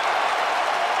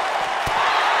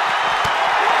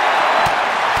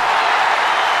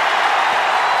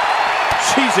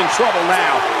 She's in trouble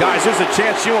now. Guys, there's a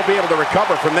chance she won't be able to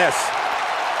recover from this.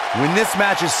 When this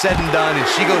match is said and done and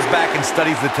she goes back and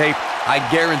studies the tape, I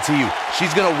guarantee you,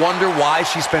 she's going to wonder why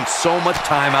she spent so much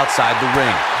time outside the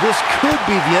ring. This could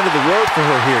be the end of the road for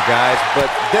her here, guys,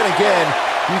 but then again,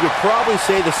 you could probably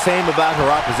say the same about her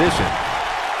opposition.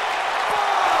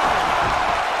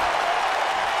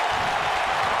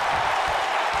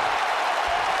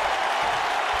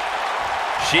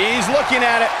 She's looking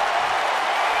at it.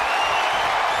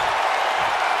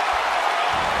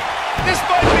 This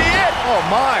might be it. Oh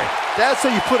my, that's how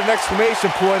you put an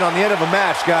exclamation point on the end of a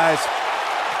match, guys.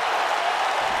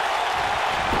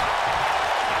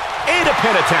 And a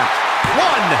pin attempt.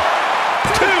 1,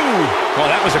 2. Well,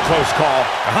 that was a close call.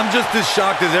 I'm just as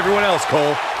shocked as everyone else,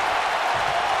 Cole.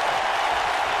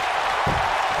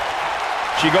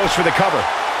 She goes for the cover.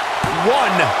 1,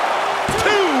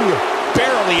 2.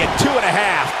 Barely at 2.5.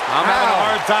 I'm having a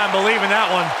hard time believing that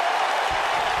one.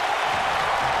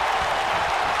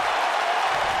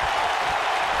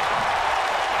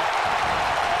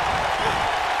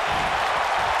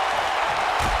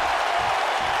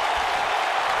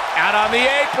 Out on the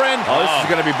apron. Oh, this is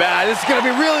going to be bad. This is going to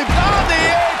be really bad. On the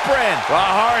apron. The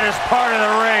hardest part of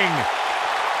the ring.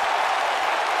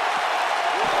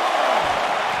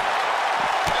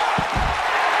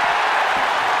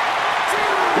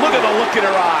 Look at the look in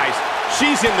her eyes.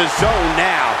 She's in the zone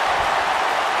now.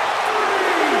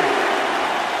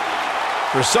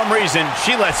 For some reason,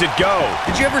 she lets it go.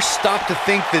 Did you ever stop to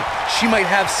think that she might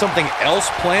have something else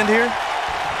planned here?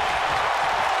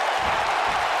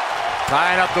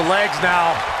 Tying up the legs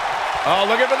now. Oh,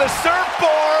 looking for the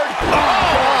surfboard.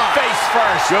 Oh, face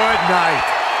first. Good night.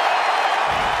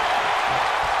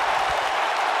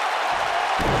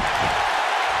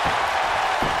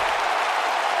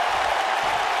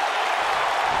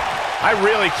 I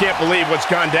really can't believe what's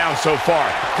gone down so far.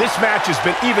 This match has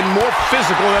been even more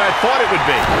physical than I thought it would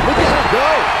be. Look at her go.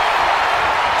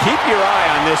 Keep your eye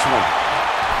on this one.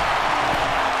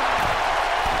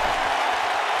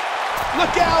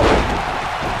 Look out!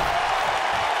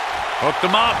 Hooked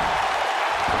him up.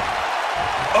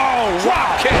 Oh,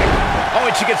 drop kick. Oh,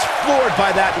 and she gets floored by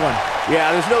that one.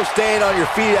 Yeah, there's no staying on your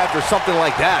feet after something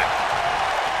like that.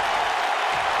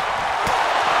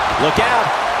 Look out.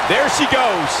 There she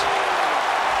goes.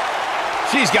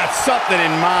 She's got something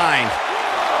in mind.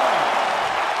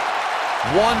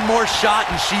 One more shot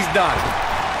and she's done.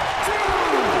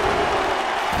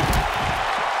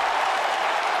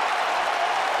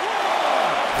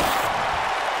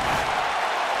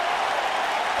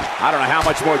 I don't know how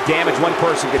much more damage one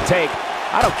person can take.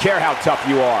 I don't care how tough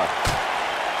you are.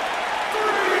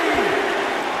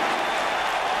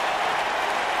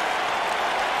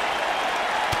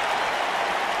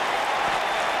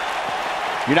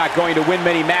 You're not going to win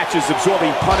many matches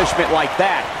absorbing punishment like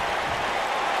that.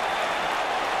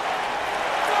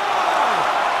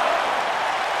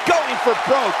 Going for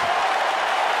broke.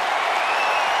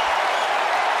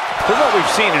 From what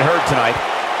we've seen and heard tonight,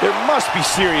 there must be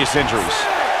serious injuries.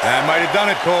 That might have done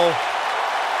it, Cole.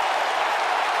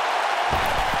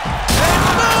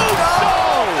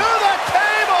 Through the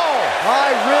table!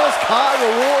 High risk, high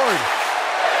reward.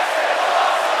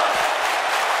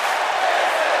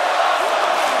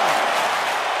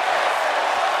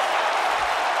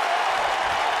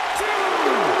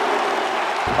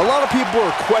 A lot of people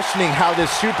are questioning how this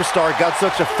superstar got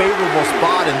such a favorable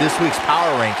spot in this week's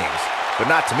power rankings. But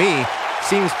not to me.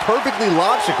 Seems perfectly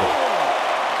logical.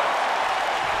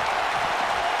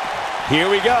 Here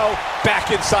we go.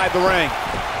 Back inside the ring.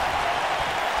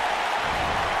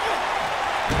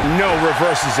 No,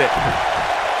 reverses it.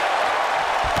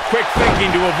 Quick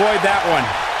thinking to avoid that one.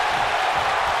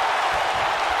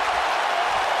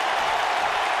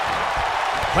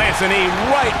 Plants a knee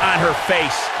right on her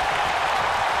face.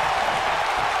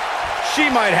 She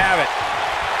might have it.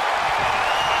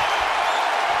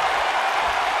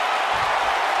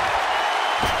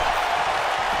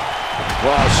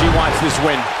 Well, she wants this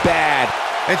win bad.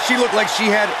 And she looked like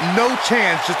she had no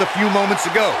chance just a few moments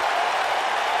ago.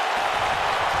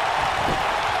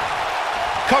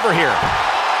 Cover here.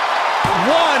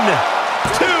 1,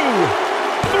 2,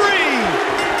 3.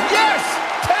 Yes!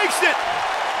 Takes it!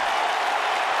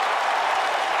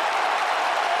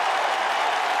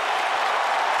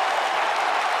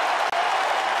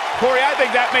 Corey, I think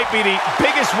that may be the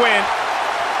biggest win.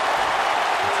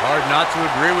 It's hard not to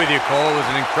agree with you, Cole. It was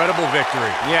an incredible victory.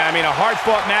 Yeah, I mean, a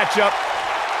hard-fought matchup.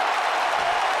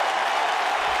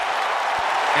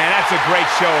 And that's a great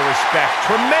show of respect.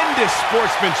 Tremendous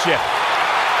sportsmanship.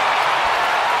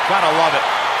 Gotta love it.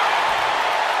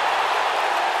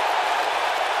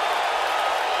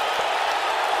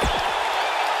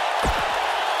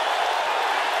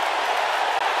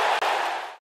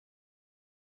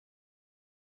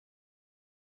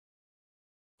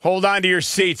 Hold on to your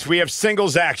seats. We have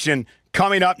singles action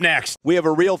coming up next. We have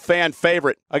a real fan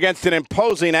favorite against an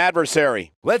imposing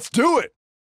adversary. Let's do it.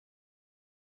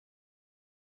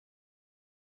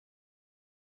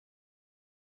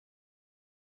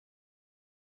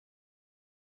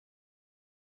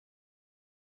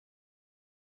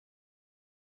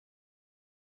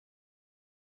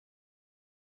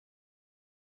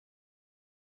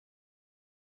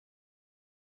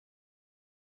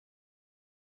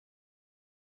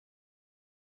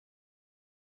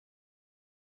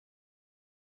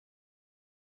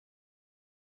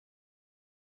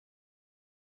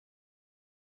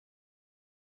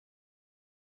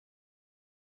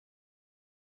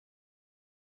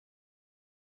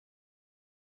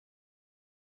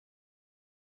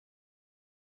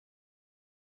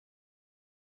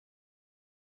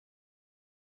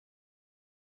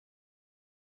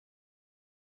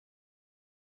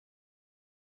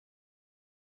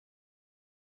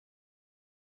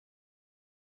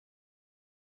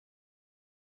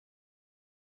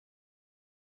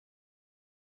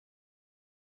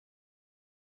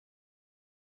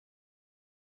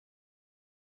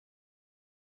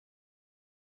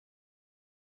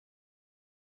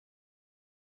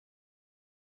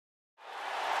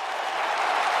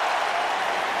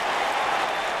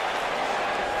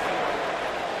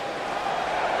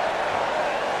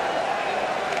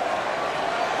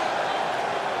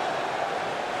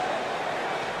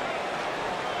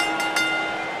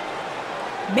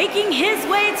 Making his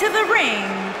way to the ring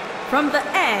from the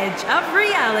edge of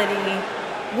reality,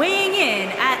 weighing in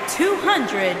at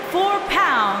 204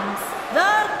 pounds,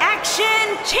 the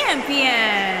Action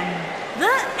Champion,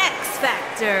 the X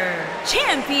Factor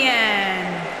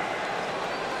Champion.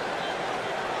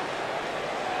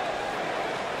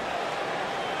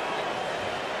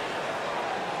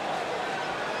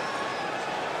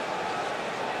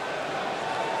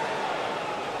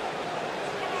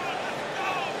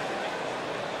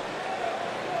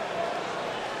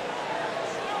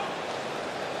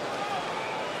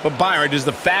 But Byron, does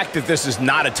the fact that this is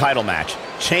not a title match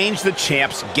change the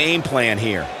champ's game plan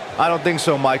here? I don't think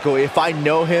so, Michael. If I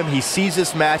know him, he sees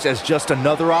this match as just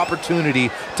another opportunity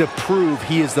to prove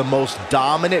he is the most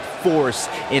dominant force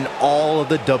in all of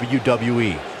the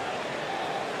WWE.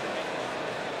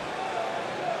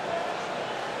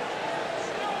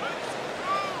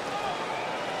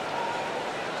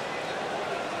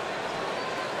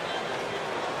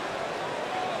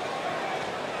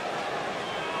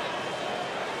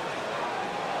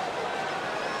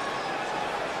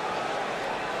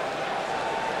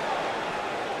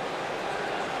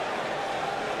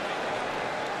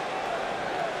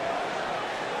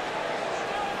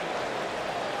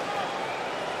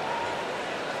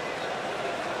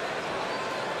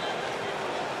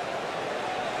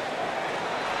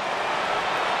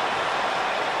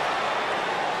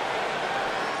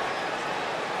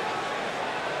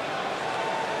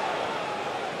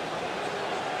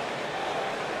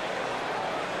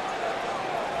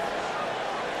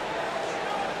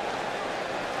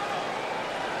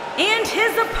 And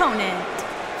his opponent,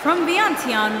 from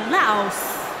Vientiane,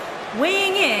 Laos,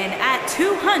 weighing in at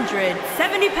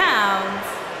 270 pounds,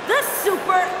 the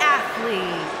Super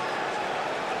Athlete.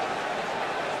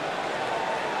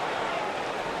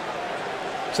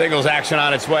 Singles action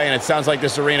on its way, and it sounds like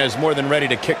this arena is more than ready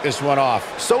to kick this one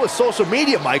off. So is social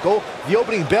media, Michael. The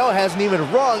opening bell hasn't even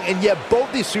rung, and yet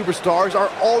both these superstars are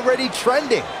already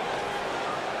trending.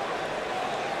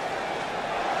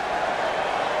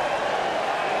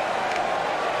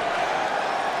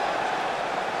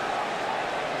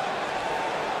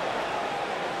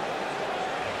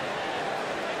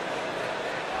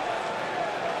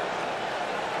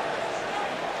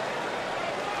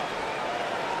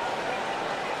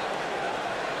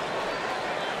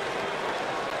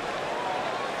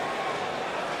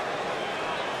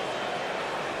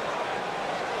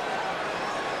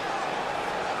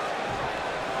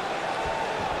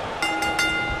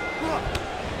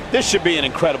 This should be an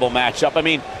incredible matchup. I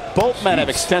mean, both men have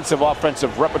extensive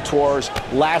offensive repertoires,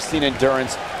 lasting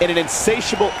endurance, and an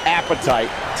insatiable appetite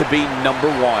to be number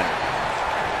one.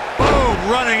 Boom,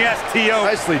 running STO.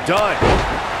 Nicely done.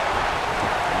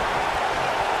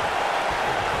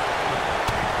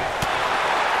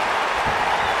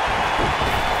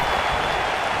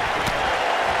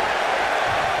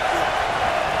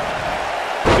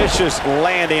 Vicious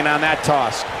landing on that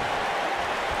toss.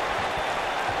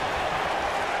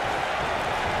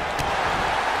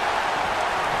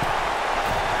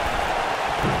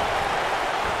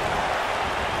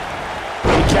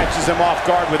 Catches him off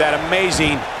guard with that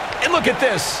amazing, And look at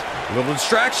this. A little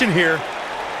distraction here.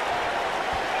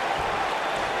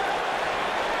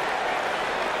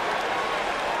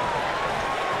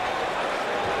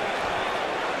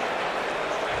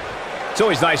 It's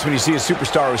always nice when you see a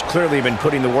superstar who's clearly been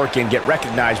putting the work in get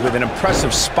recognized with an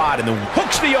impressive spot and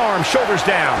hooks the arm, shoulders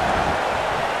down.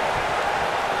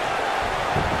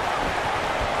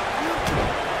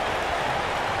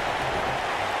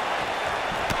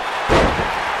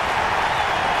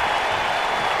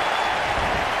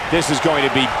 This is going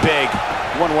to be big,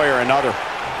 one way or another.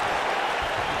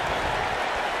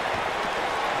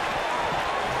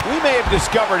 We may have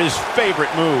discovered his favorite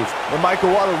move. Well,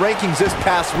 Michael, while the rankings this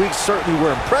past week certainly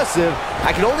were impressive,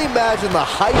 I can only imagine the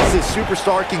heights this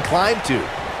superstar can climb to.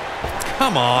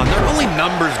 Come on, they're only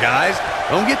numbers, guys.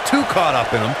 Don't get too caught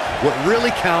up in them. What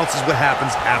really counts is what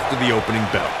happens after the opening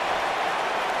bell.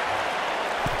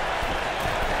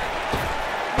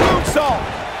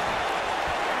 Moonsault.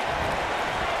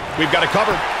 We've got it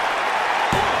covered.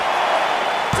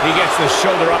 He gets the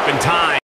shoulder up in time.